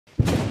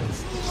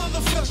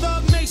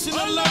Thug Nation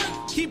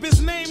alert. Keep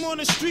his name on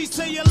the streets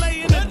till you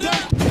lay in the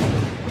dirt.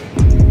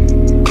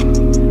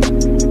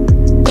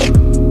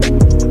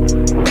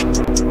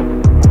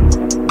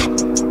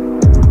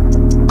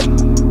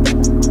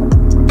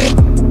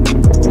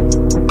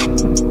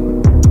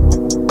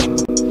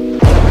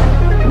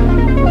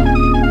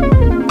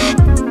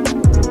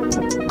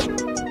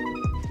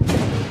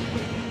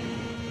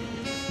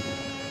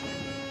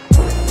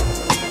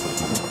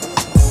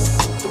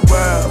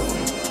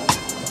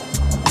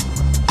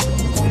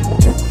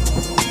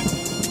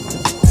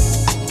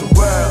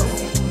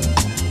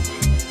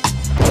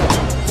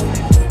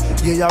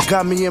 Yeah, y'all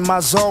got me in my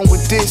zone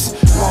with this.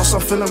 Lost, I'm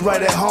feeling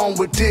right at home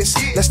with this.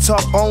 Let's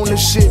talk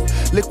ownership.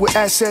 Liquid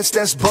assets,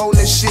 that's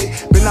bonus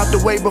shit. Been out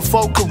the way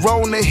before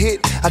Corona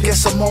hit. I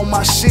guess I'm on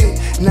my shit.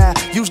 Nah,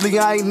 usually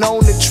I ain't known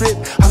the trip.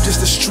 I'm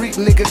just a street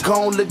nigga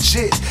gone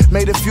legit.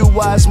 Made a few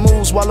wise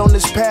moves while on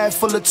this path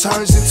full of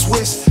turns and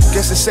twists.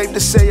 Guess it's safe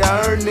to say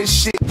I earned this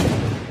shit.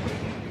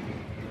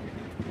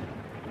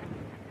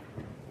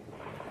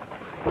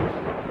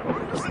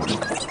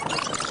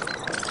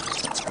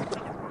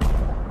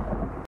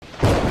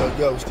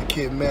 Yo, it's the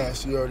Kid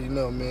Mass, you already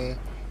know, man.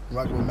 I'm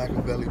rocking with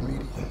MAKAVELI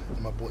Media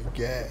and my boy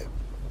Gab.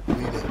 We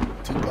that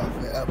Tupac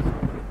forever.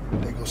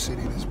 They go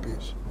city in this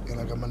bitch. And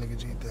I got my nigga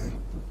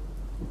G-Thing.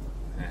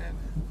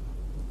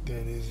 There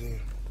it is, yeah.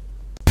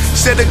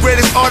 Said the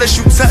greatest artist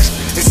you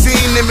touched, and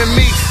seen him and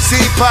me,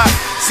 seen Pac,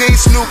 seen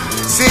Snoop,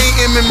 seen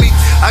him and me.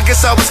 I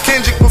guess I was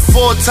Kendrick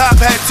before Top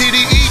had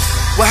TDE.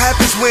 What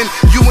happens when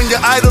you and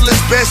your idol is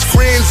best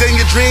friends and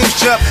your dreams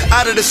jump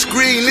out of the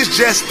screen? It's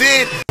just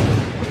it.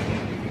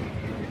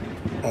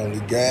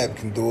 Only Gab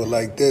can do it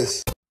like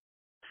this.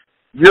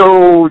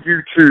 Yo,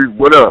 YouTube,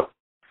 what up?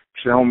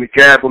 It's your homie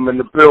Gab, I'm in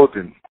the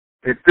building.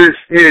 And this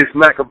is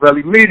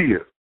MAKAVELI Media.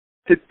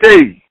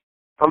 Today,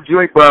 I'm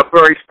joined by a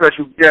very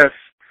special guest,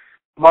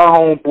 my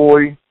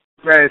homeboy,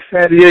 man,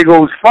 San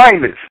Diego's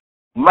finest,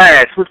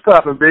 Mass. What's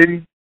poppin',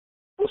 baby?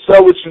 What's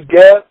up with you,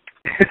 Gab?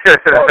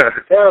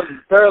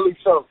 Thoroughly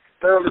so.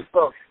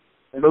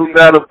 No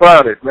doubt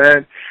about it,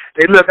 man.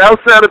 Hey, look,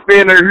 outside of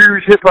being a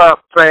huge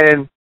hip-hop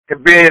fan,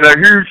 and being a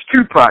huge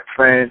Tupac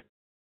fan,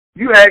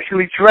 you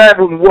actually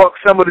traveled and walked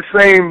some of the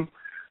same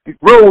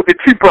road that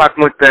Tupac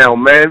went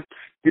down, man.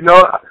 You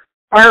know,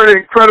 I heard an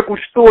incredible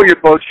story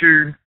about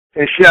you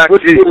and Shock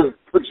G.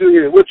 What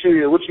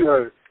you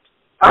heard?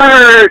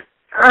 I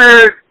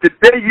heard the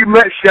day you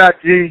met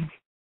Shock G,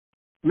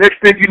 next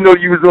thing you know,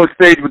 you was on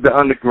stage with the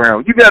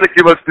Underground. You got to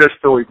give us that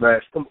story, man.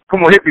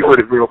 Come on, hit me with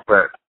it real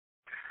fast.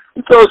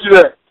 Who told you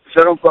that?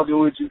 So I'm fucking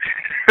with you.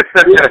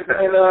 Yeah,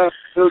 and it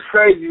was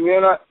crazy,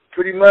 man.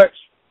 Pretty much,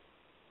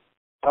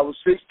 I was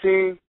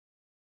 16.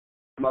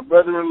 My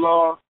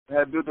brother-in-law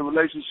had built a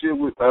relationship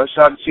with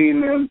Shock G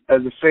and them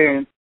as a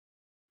fan.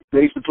 They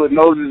used to put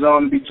noses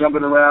on and be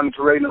jumping around and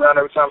parading around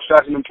every time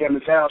Shock and them came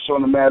to town,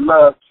 showing them mad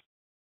love.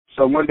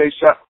 So one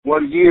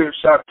year,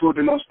 Shock pulled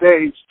in on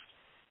stage.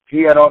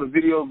 He had all the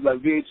video, like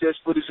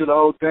VHS footage of the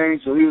whole thing.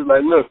 So he was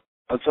like, look,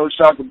 I told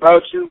Shock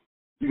about you.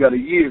 You got a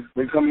year.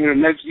 They come here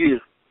next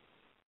year,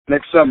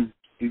 next summer.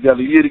 You got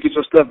a year to get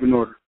your stuff in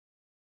order.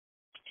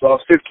 So I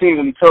was 15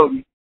 when he told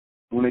me.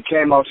 When it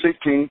came out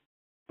 16,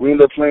 we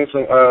ended up playing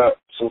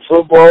some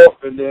football,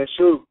 and then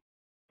shoot.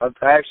 I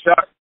asked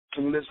Shock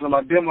to listen to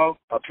my demo.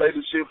 I played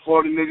the shit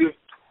for the nigga,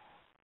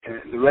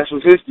 and the rest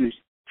was history.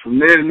 From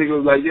there, the nigga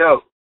was like,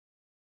 yo,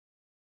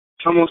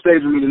 come on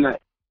stage with me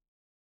tonight.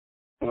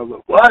 And I was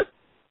like, what?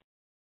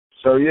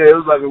 So yeah, it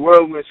was like a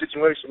whirlwind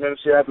situation, man. This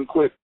shit happened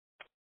quick.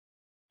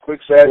 Quick,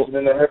 fast, and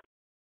then it happened.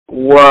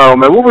 Wow,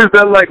 man. What was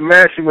that like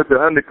mashing with the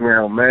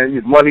Underground,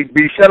 man? Money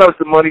B. Shout out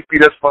to Money B.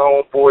 That's my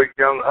own boy,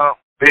 Young Hump,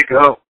 Big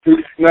Hump.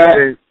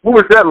 Hey, what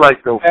was that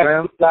like, though,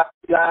 fam?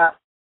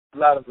 A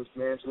lot of us,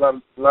 man. It's a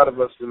lot of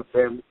us in the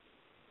family.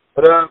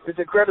 But it's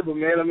incredible,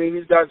 man. I mean,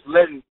 these guys are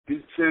legends.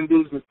 These same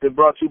dudes that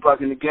brought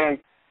Tupac in the game.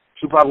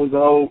 Tupac was the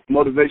whole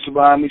motivation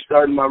behind me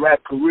starting my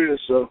rap career.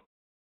 So,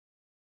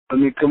 I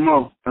mean, come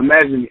on.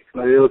 Imagine it.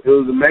 Like, it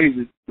was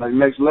amazing. Like,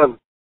 next level.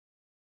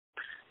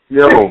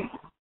 Yo.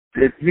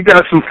 You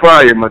got some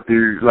fire, my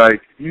dude.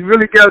 Like, you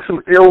really got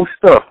some ill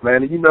stuff,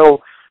 man. And, you know,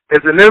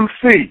 as an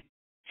MC,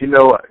 you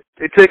know,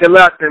 it take a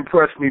lot to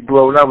impress me,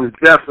 bro. And I was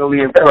definitely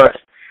impressed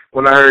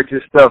when I heard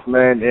your stuff,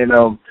 man. And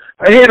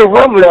I hear the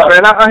rumblings,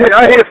 man.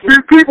 I hear a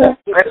few people.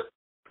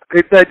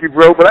 Hey, thank you,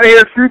 bro. But I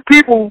hear a few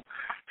people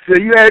say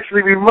you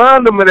actually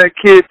remind them of that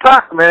kid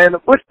Pac, man.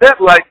 What's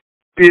that like,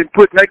 being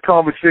put in that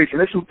conversation?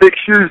 There's some big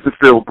shoes to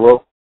fill,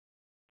 bro.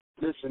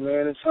 Listen,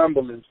 man, it's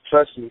humbling.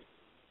 Trust me.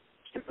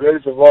 The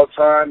greatest of all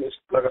time. It's,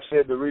 like I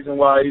said, the reason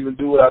why I even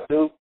do what I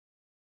do.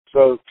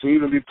 So to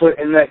even be put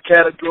in that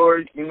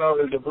category, you know,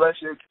 is a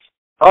blessing.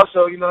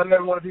 Also, you know, I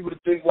never wanted people to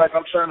think like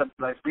I'm trying to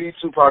like be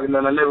Tupac, and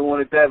then I never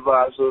wanted that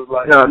vibe. So it's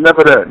like, no,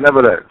 never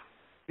that.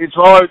 It's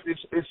hard.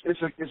 It's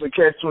a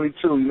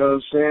catch-22. You know what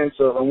I'm saying?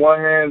 So on one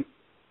hand,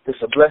 it's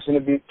a blessing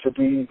to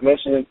be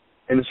mentioned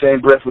in the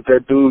same breath with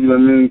that dude. You know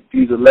what I mean?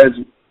 He's a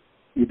legend.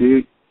 You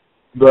dig?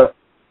 But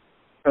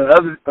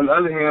on the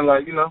other hand,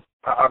 like, you know,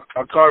 I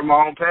carved my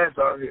own path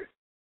out here.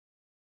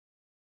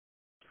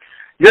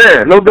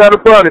 Yeah, no doubt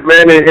about it,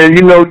 man. And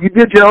you know, you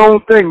did your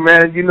own thing,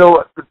 man. You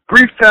know, the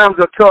brief times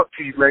I talked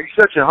to you, man,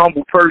 you're such a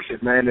humble person,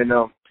 man, and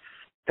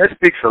that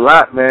speaks a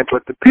lot, man.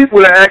 But the people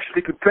that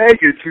actually compare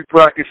you to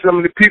Tupac is some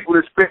of the people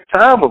that spent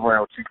time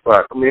around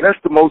Tupac. I mean, that's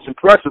the most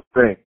impressive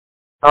thing.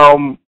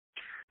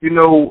 You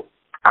know,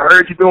 I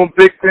heard you doing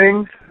big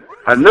things.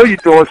 I know you're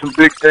doing some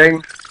big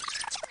things,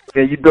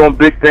 and you're doing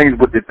big things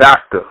with the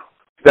Dr.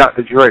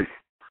 Dre.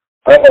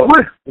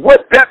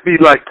 What that be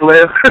like,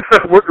 player?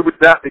 Working with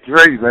Dr.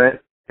 Dre, man.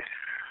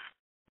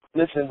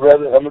 Listen,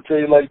 brother, I'm going to tell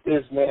you like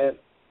this, man.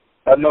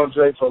 I've known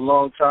Dre for a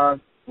long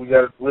time. We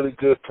got a really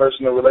good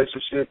personal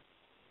relationship.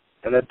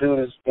 And that dude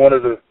is one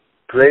of the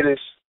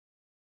greatest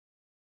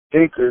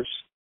thinkers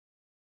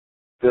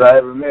that I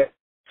ever met,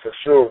 for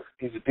sure.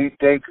 He's a deep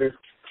thinker.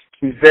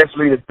 He's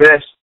definitely the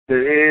best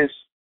there is,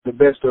 the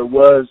best there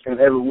was, and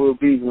ever will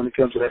be when it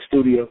comes to that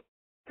studio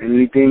and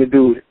anything to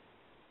do with it.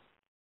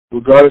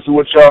 Regardless of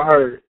what y'all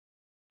heard,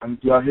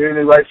 y'all hearing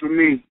it right from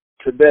me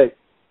today.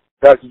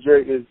 Dr.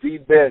 Dre is the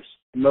best.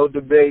 No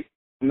debate,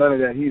 none of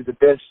that. He's the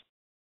best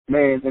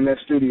man in that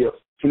studio.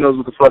 He knows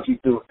what the fuck he's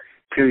doing.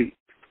 Period.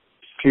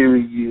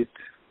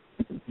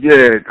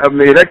 Yeah, I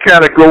mean, that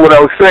kind of go what I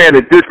was saying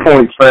at this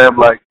point, fam.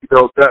 Like, you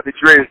know, Dr.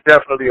 Dre is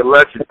definitely a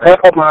legend.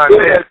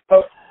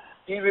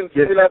 Even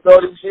after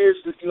all these years,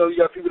 you know, you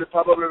got people that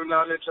pop up every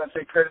now and then trying to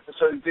take credit for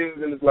certain things,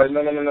 and it's like,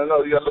 no.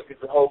 You got to look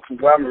at the whole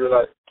conglomerate.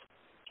 Like,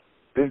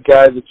 this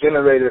guy's a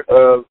generator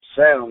of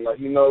sound. Like,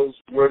 he knows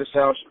where the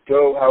sound should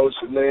go, how it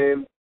should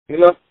land, you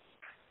know?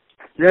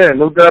 Yeah,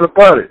 no doubt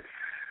about it.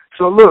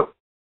 So, look,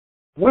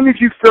 when did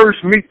you first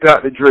meet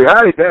Dr. Dre?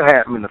 How did that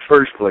happen in the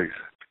first place?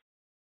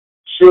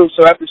 Shoot,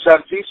 so after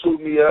Shot G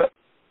swooped me up,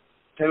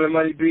 him and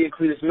Money B and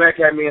Cletus Mack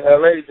had me in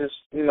L.A. just,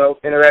 you know,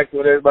 interacting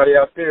with everybody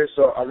out there.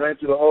 So I ran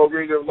through the whole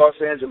ring of Los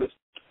Angeles.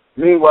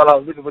 Meanwhile, I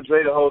was looking for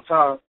Dre the whole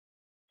time.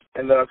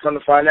 And come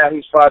to find out, he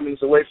was 5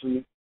 minutes away from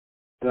me.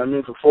 And I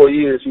mean, for 4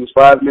 years, he was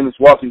 5 minutes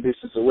walking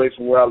distance away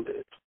from where I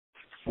lived.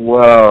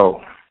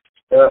 Wow.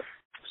 Yeah.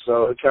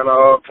 So it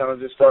all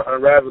just started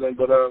unraveling.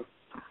 But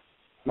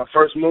my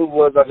first move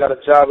was I got a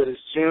job at his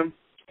gym.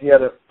 He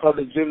had a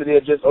public gym that he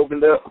had just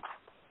opened up.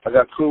 I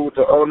got cool with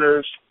the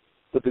owners,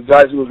 with the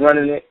guys who was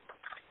running it.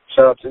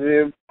 Shout out to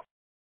them.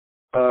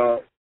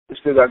 We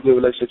still got a good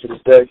relationship to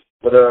this day.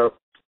 But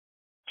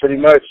pretty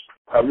much,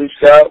 I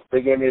reached out.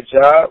 They gave me a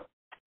job.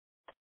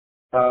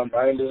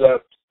 I ended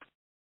up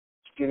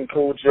getting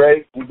cool with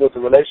Dre. We built a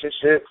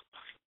relationship.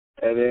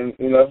 And then,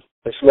 you know,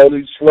 it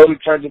slowly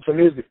turned into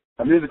music,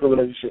 a musical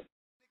relationship.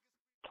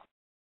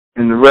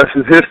 And the rest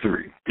is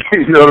history.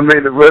 You know what I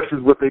mean? The rest is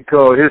what they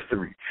call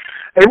history.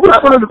 Hey,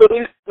 what's one of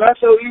the... Not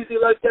so easy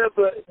like that,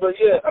 but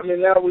yeah. I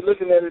mean, now we're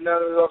looking at it now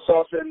that it's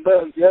all said and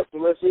done. Yep, the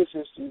rest is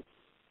history.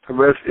 The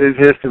rest is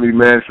history,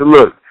 man. So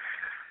look,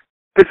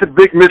 it's a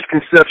big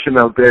misconception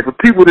out there. For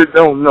people that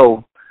don't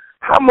know,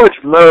 how much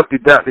love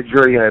did Dr.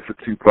 Dre have for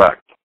Tupac?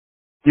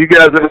 You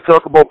guys ever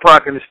talk about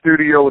Pac in the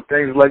studio and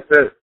things like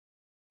that?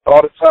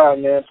 All the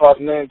time, man. Pac's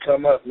name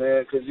come up,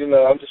 man, because, you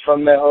know, I'm just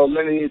from that whole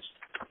lineage.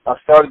 I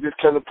started this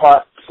because of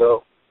Pac,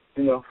 so,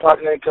 you know,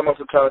 Pac's name come up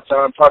from time to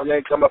time. Pac's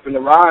name come up in the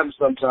rhymes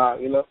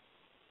sometime, you know.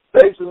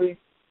 Basically,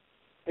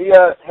 he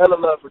had hella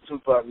love for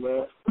Tupac,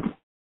 man.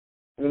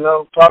 You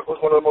know, Pac was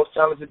one of the most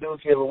talented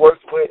dudes he ever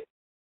worked with.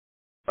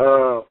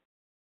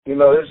 You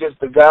know, it's just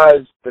the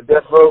guys, the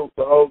Death Row,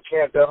 the whole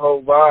camp, that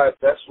whole vibe,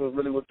 that's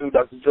what threw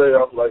Dr. Dre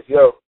off. Like,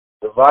 yo,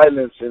 the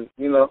violence and,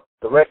 you know,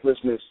 the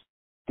recklessness.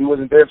 He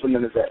wasn't there for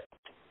none of that.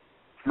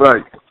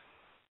 Right.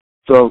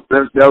 So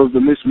that was the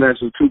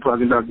mismatch of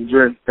Tupac and Dr.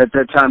 Dre at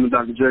that time in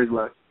Dr. Dre's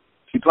life.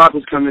 See, Pac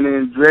was coming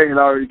in, Dre had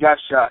already got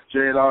shot.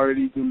 Dre had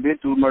already been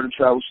through a murder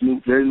trial with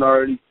Snoop. Dre had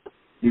already,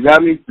 you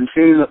got me? Been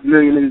seeing a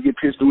million niggas get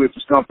pissed away for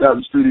stomped out in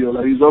the studio.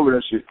 Like, he's over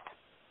that shit.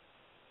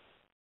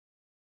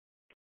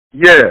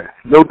 Yeah,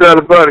 no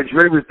doubt about it.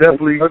 Dre was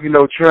definitely, you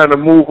know, trying to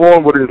move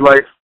on with his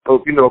life,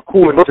 you know,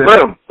 cool and look at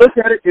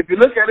it. If you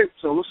look at it,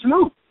 so was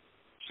Snoop.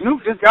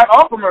 Snoop just got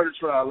off a murder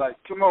trial. Like,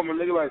 come on, man,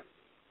 nigga, like,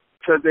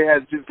 because they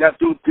had just got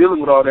through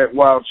dealing with all that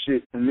wild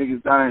shit and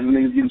niggas dying and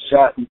niggas getting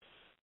shot and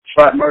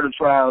murder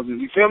trials,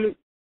 and you feel me?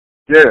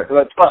 Yeah. So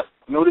like, Pac,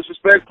 no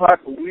disrespect,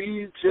 Pac, but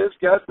we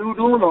just got through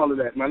doing all of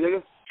that, my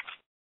nigga.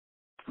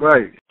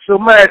 Right. So,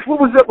 Max, what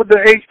was up with the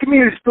H? Give me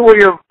the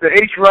story of the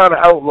H. Rider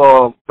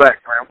Outlaw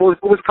background.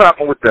 What was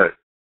popping with that?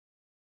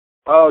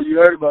 Oh, you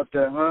heard about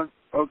that, huh?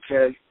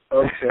 Okay.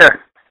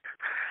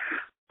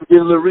 Get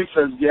a little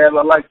research, Gab.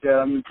 I like that.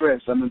 I'm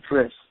impressed.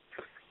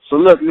 So,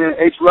 look, man,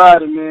 H.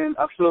 Rider, man,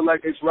 I feel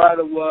like H.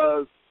 Rider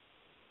was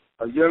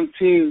a young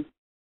teen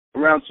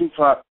around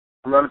Tupac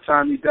around the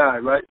time he died,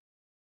 right?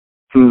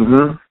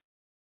 Mm-hmm.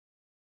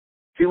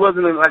 He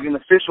wasn't like an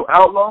official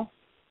outlaw,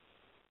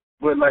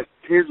 but like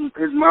his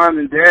mom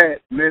and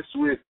dad messed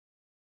with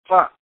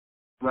Pac.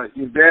 Like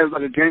his dad was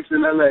like a gangster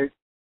in L.A.,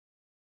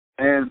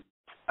 and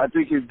I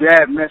think his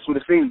dad messed with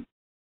a fiend.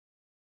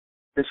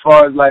 As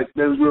far as like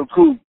they was real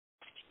cool.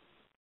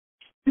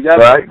 You got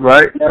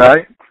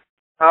right.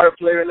 Power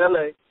player in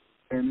L.A.,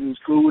 and he was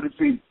cool with the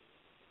fiend.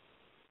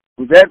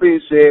 With that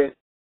being said,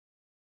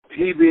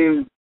 he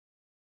being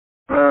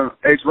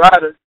H.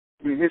 Ryder,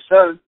 I mean, his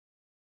son,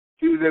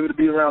 he was able to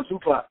be around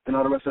Tupac and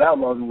all the rest of the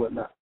Outlaws and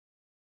whatnot.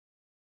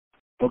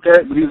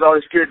 Okay? But he was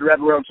always scared to rap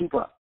around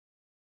Tupac.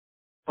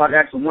 Pac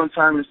asked him one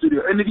time in the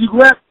studio, "Hey, nigga, you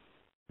rap?"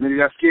 And then he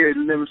got scared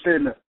and never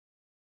said nothing.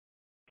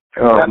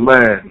 Oh,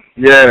 man.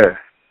 Yeah.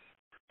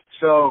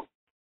 So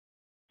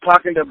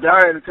Pac ended up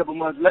dying a couple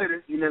months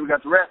later. He never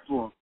got to rap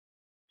for him.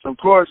 So, of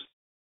course,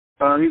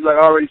 he's like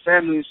already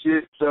family and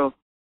shit. So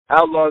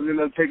Outlaws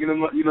ended up taking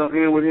him,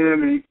 in with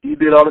him, and he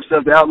did all the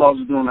stuff the Outlaws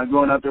was doing, like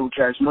going out there with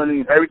Cash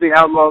Money. Everything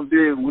Outlaws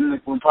did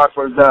when Pac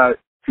first died,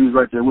 he was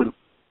right there with him.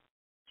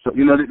 So,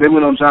 they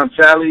went on John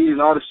Talley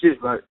and all the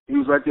shit. Like, he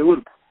was right there with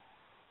him.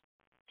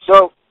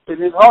 So,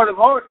 in his heart of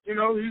hearts, he's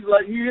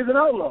like, he is an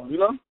outlaw,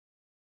 No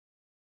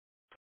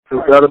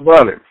doubt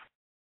about it.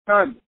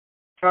 Kind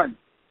of.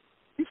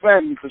 He's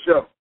family for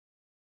sure.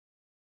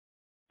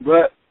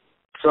 But,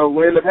 so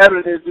what ended up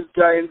happening is this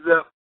guy ends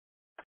up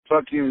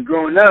fucking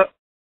growing up.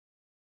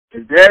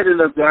 His dad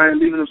ended up dying,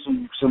 leaving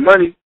him some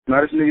money.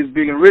 Now this nigga's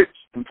big and rich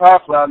and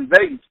powerful out in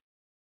Vegas.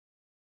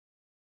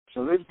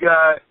 So this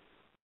guy,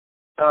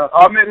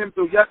 I met him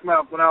through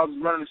Yuckmouth when I was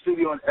running the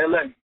studio in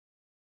L.A.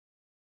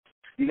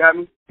 You got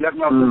me?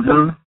 Yuckmouth.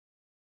 Mm-hmm.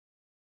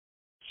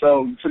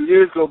 So some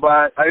years go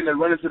by, I ended up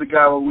running to the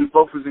guy when we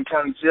both was in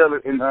county jail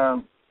in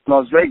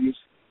Las Vegas.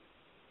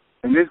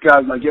 And this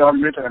guy's like, "Yo,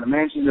 I'm rich, I got a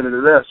mansion,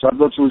 da-da-da-da." So I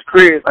go to his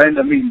crib, I end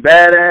up meeting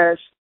Badass,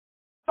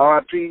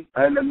 R.I.P.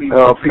 I end up meeting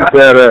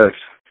Badass.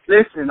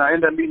 Listen, I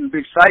end up meeting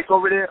Big Psych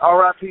over there,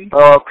 R.I.P.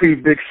 R.I.P.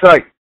 Big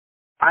Psych.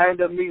 I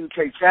end up meeting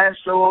K.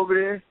 Castro over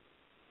there.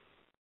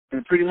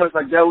 And pretty much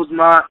like that was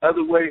my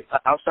other way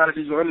outside of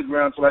Digital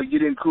Underground to like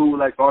get in cool with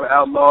like all the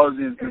Outlaws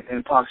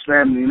and Pac's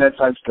family and that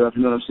type of stuff,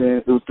 you know what I'm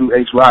saying? It was through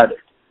H. Ryder.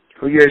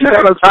 Oh, yeah, shout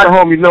out to the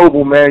homie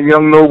Noble, man.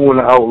 Young Noble and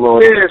the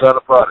Outlaws. Yeah. Shout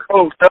out about it.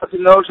 Oh, shout out to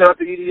No, shout out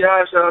to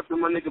EDI, shout out to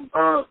my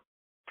nigga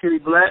Kenny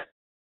Black,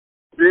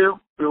 Bill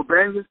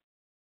Bangers.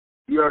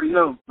 You already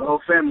know, the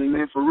whole family,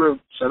 man, for real.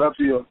 Shout out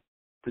to you.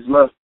 It's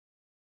love.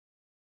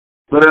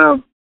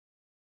 But,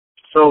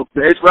 so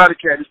the H. Ryder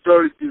cat, the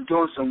story is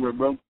going somewhere,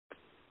 bro.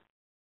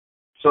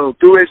 So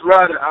through H.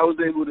 Ryder, I was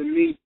able to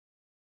meet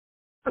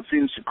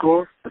Afina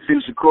Shakur.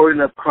 Afina Shakur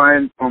ended up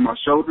crying on my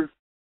shoulder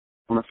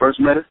when I first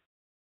met her.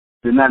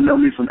 Did not know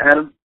me from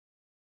Adam.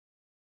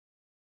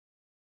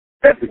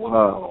 Epic.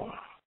 Wow.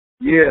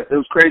 Yeah, it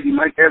was crazy.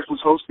 Mike S. was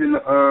hosting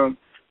the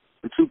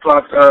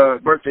Tupac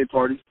birthday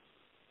party.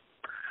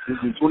 This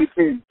was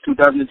in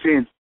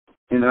 2010,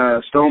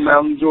 in Stone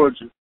Mountain,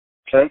 Georgia,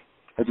 okay,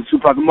 at the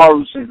Tupac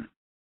Amaru Center.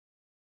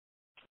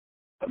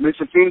 Miss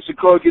Afina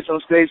Shakur gets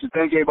on stage to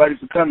thank everybody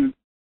for coming.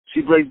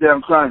 She breaks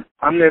down crying.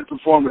 I'm there to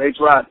perform with H.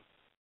 Ryder.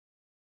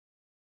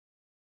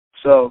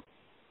 So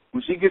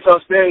when she gets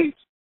on stage,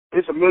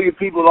 it's a million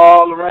people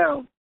all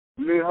around.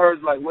 Me and her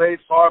is like way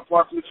far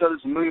apart from each other.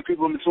 There's a million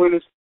people in between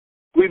us.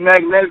 We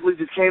magnetically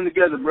just came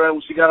together, bro.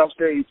 When she got off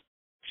stage,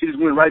 she just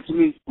went right to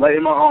me, right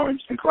in my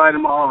arms, and cried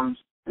in my arms,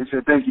 and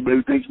said, "Thank you,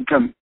 baby. Thank you for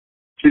coming."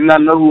 She did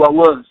not know who I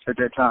was at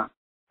that time.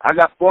 I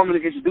got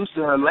formally introduced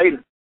to her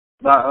later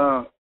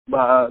by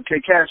K.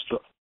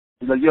 Castro.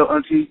 He's like, "Yo,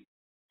 auntie,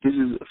 this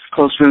is a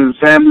close friend of the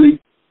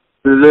family."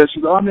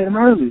 She's like, "Oh, I met him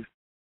earlier."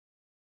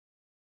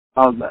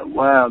 I was like,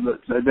 wow,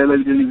 that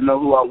lady didn't even know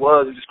who I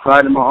was. She just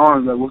cried in my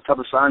arms. Like, what type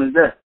of sign is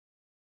that?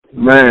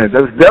 Man,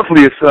 that was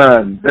definitely a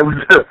sign. That was,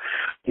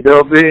 you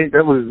know what I mean?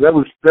 That was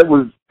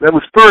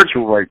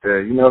spiritual right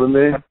there. You know what I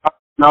mean?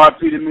 Now I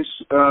pleaded Miss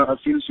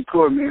Afina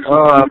Shakur, man.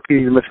 I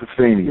pleaded Miss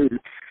Afina.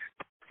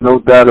 No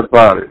doubt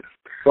about it.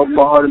 Broke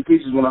my heart in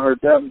pieces when I heard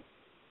that one.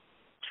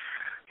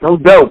 No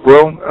doubt,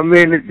 bro. I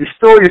mean, the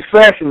story is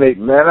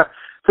fascinating, man.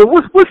 So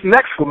what's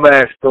next for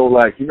Mass, though?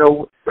 Like, you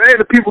know, where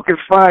the people can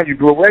find you,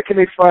 bro? Where can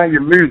they find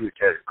your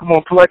music at? Come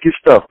on, plug your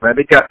stuff, man.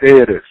 They got to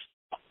hear this.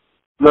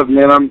 Look,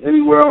 man, I'm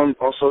anywhere on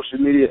social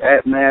media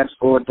at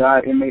Massordie,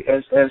 Massordie.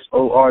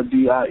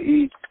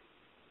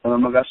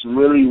 I got some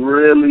really,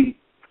 really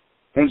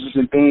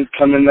interesting things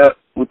coming up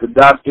with the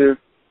doctor,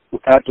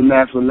 with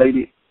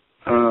aftermath-related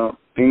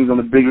things on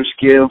a bigger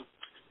scale.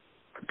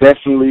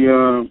 Definitely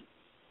want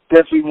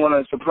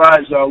to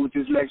surprise y'all with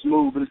this next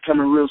move, but it's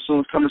coming real soon.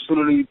 It's coming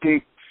sooner than you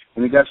think,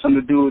 and it got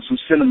something to do with some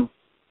cinema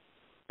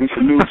and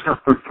some music.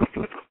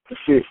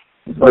 That's it.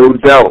 No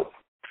doubt.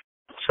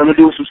 Something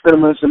to do with some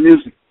cinema and some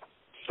music,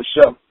 for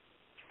sure.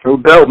 No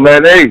doubt,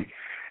 man. Hey,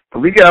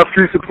 we got a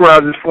few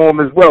surprises for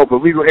them as well, but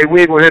we ain't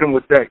going to hit them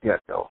with that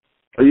yet, though.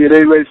 Oh, yeah,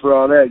 they ready for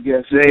all that,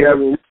 yes.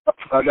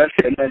 That's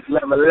that next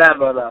level.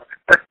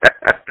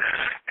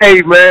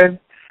 Hey, man,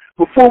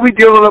 before we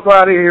get on up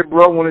out of here,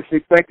 bro, I want to say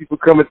thank you for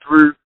coming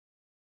through.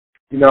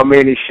 You know what I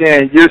mean, and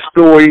sharing your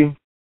story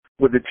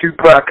with the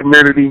Tupac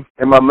community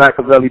and my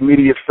MAKAVELI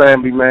media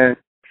family, man.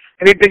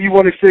 Anything you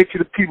want to say to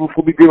the people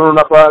before we get on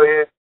up out of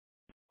here?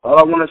 All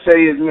I want to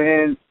say is,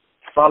 man,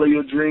 follow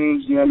your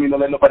dreams. You know what I mean? Don't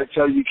let nobody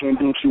tell you can't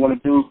do what you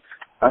want to do.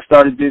 I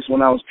started this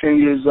when I was 10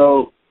 years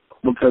old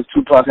because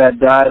Tupac had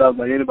died. I was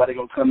like, ain't nobody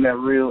going to come that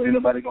real. Ain't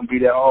nobody going to be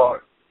that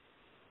hard.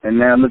 And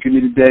now look at me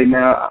today.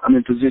 Now I'm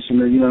in position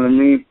to, you know what I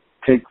mean,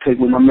 take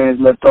what my man's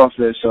left off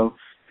there. So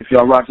If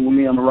y'all rocking with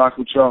me, I'm going to rock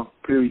with y'all,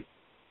 period.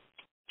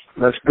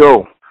 Let's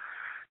go.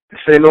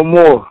 Say no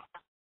more.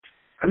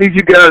 I need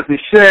you guys to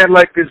share and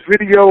like this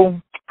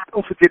video.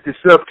 Don't forget to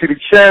sub to the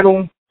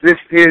channel. This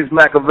is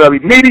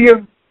MAKAVELI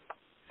Media.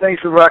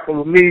 Thanks for rocking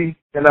with me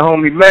and the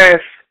homie Mass.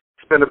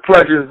 It's been a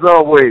pleasure as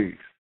always.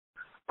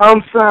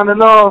 I'm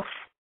signing off.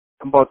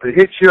 I'm about to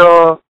hit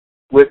y'all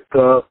with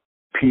the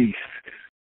peace.